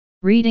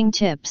Reading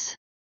tips.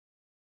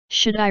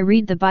 Should I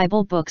read the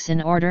Bible books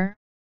in order?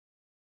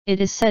 It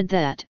is said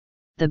that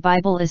the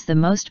Bible is the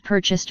most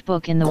purchased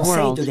book in the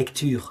world.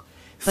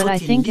 But I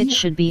think it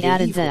should be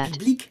added that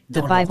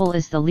the Bible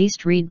is the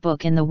least read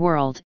book in the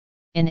world,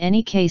 in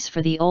any case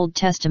for the Old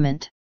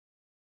Testament.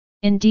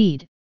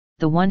 Indeed,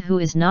 the one who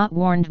is not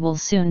warned will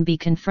soon be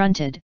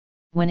confronted,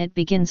 when it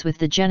begins with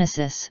the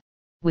Genesis,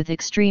 with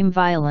extreme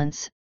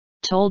violence,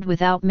 told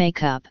without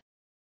makeup.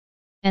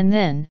 And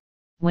then,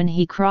 when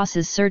he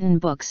crosses certain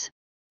books,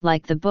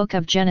 like the book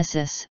of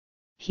Genesis,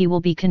 he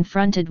will be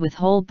confronted with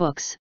whole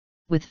books,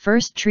 with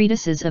first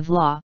treatises of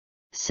law,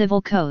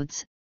 civil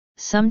codes,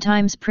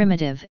 sometimes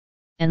primitive,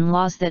 and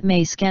laws that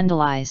may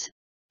scandalize,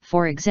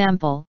 for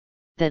example,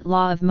 that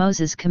law of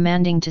Moses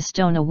commanding to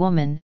stone a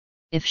woman,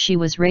 if she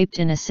was raped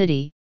in a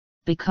city,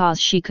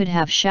 because she could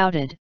have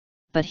shouted,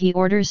 but he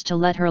orders to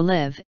let her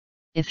live,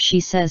 if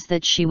she says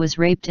that she was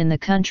raped in the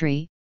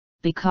country,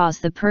 because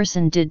the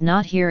person did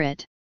not hear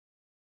it.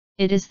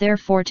 It is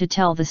therefore to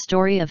tell the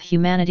story of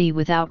humanity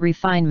without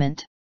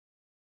refinement.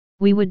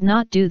 We would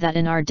not do that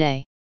in our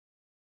day.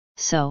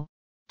 So,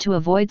 to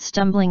avoid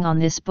stumbling on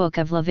this book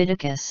of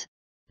Leviticus,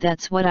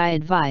 that's what I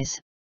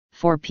advise,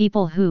 for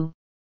people who,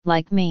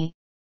 like me,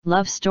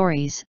 love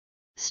stories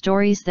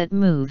that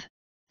move,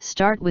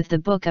 start with the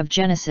book of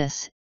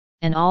Genesis,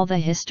 and all the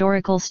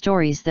historical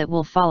stories that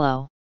will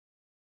follow.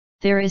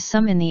 There is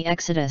some in the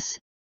Exodus,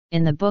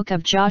 in the book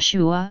of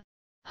Joshua,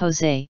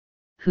 Hosea,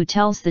 who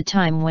tells the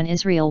time when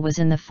Israel was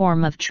in the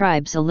form of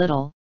tribes a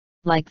little,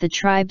 like the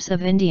tribes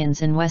of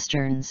Indians and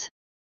Westerns.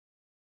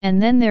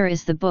 And then there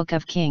is the book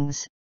of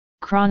Kings,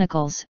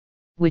 Chronicles,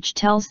 which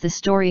tells the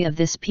story of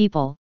this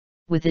people,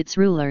 with its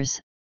rulers,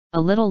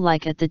 a little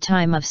like at the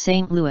time of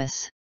St.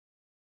 Louis.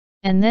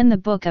 And then the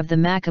book of the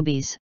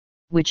Maccabees,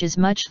 which is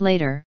much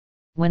later,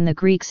 when the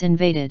Greeks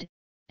invaded,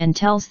 and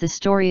tells the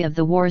story of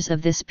the wars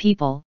of this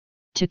people,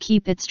 to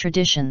keep its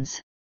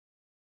traditions.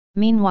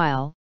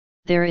 Meanwhile,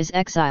 there is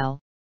exile,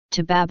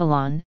 to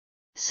Babylon,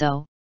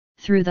 so,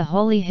 through the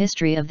holy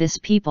history of this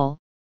people,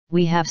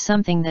 we have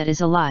something that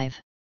is alive.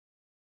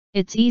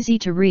 It's easy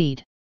to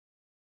read.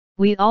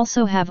 We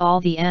also have all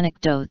the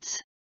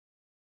anecdotes.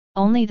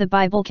 Only the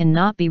Bible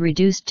cannot be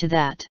reduced to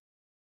that.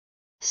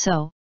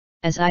 So,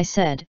 as I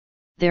said,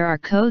 there are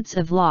codes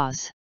of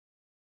laws.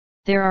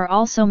 There are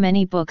also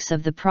many books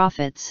of the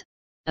prophets,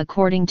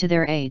 according to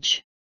their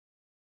age.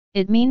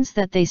 It means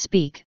that they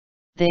speak,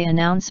 they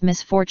announce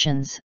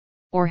misfortunes,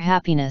 or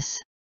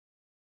happiness.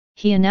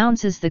 He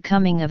announces the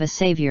coming of a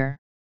Savior.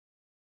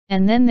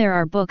 And then there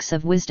are books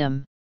of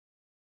wisdom.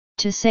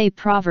 To say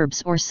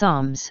proverbs or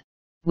psalms,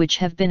 which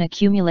have been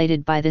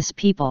accumulated by this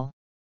people.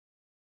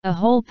 A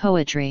whole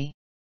poetry.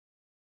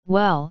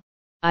 Well,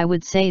 I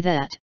would say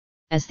that,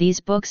 as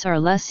these books are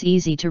less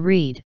easy to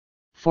read,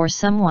 for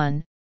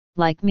someone,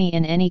 like me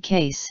in any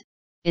case,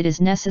 it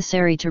is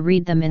necessary to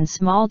read them in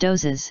small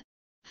doses,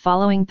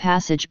 following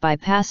passage by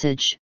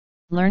passage,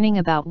 learning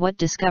about what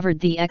discovered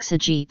the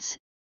exegetes,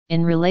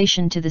 in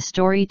relation to the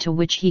story to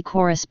which he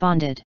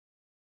corresponded.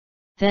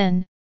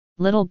 Then,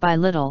 little by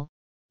little,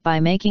 by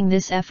making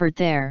this effort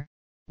there,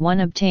 one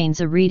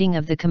obtains a reading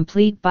of the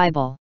complete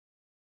Bible.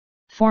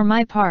 For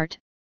my part,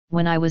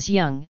 when I was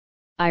young,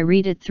 I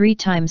read it 3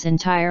 times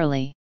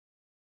entirely.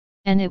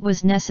 And it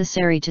was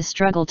necessary to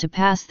struggle to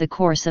pass the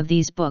course of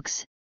these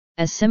books,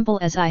 as simple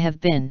as I have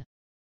been.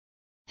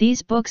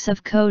 These books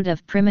of code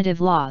of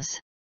primitive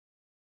laws.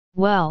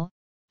 Well,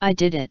 I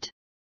did it.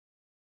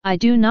 I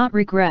do not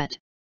regret,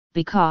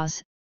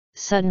 because,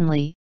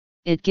 suddenly,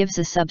 it gives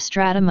a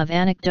substratum of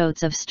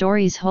anecdotes of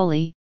stories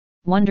holy,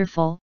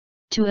 wonderful,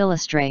 to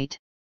illustrate.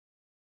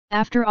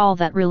 After all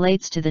that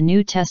relates to the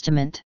New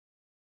Testament.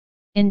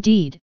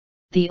 Indeed,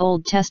 the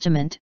Old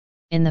Testament,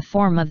 in the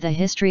form of the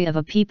history of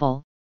a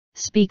people,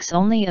 speaks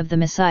only of the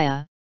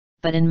Messiah,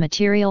 but in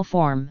material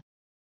form.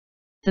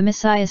 The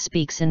Messiah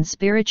speaks in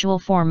spiritual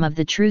form of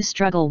the true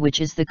struggle which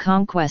is the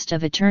conquest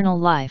of eternal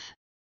life.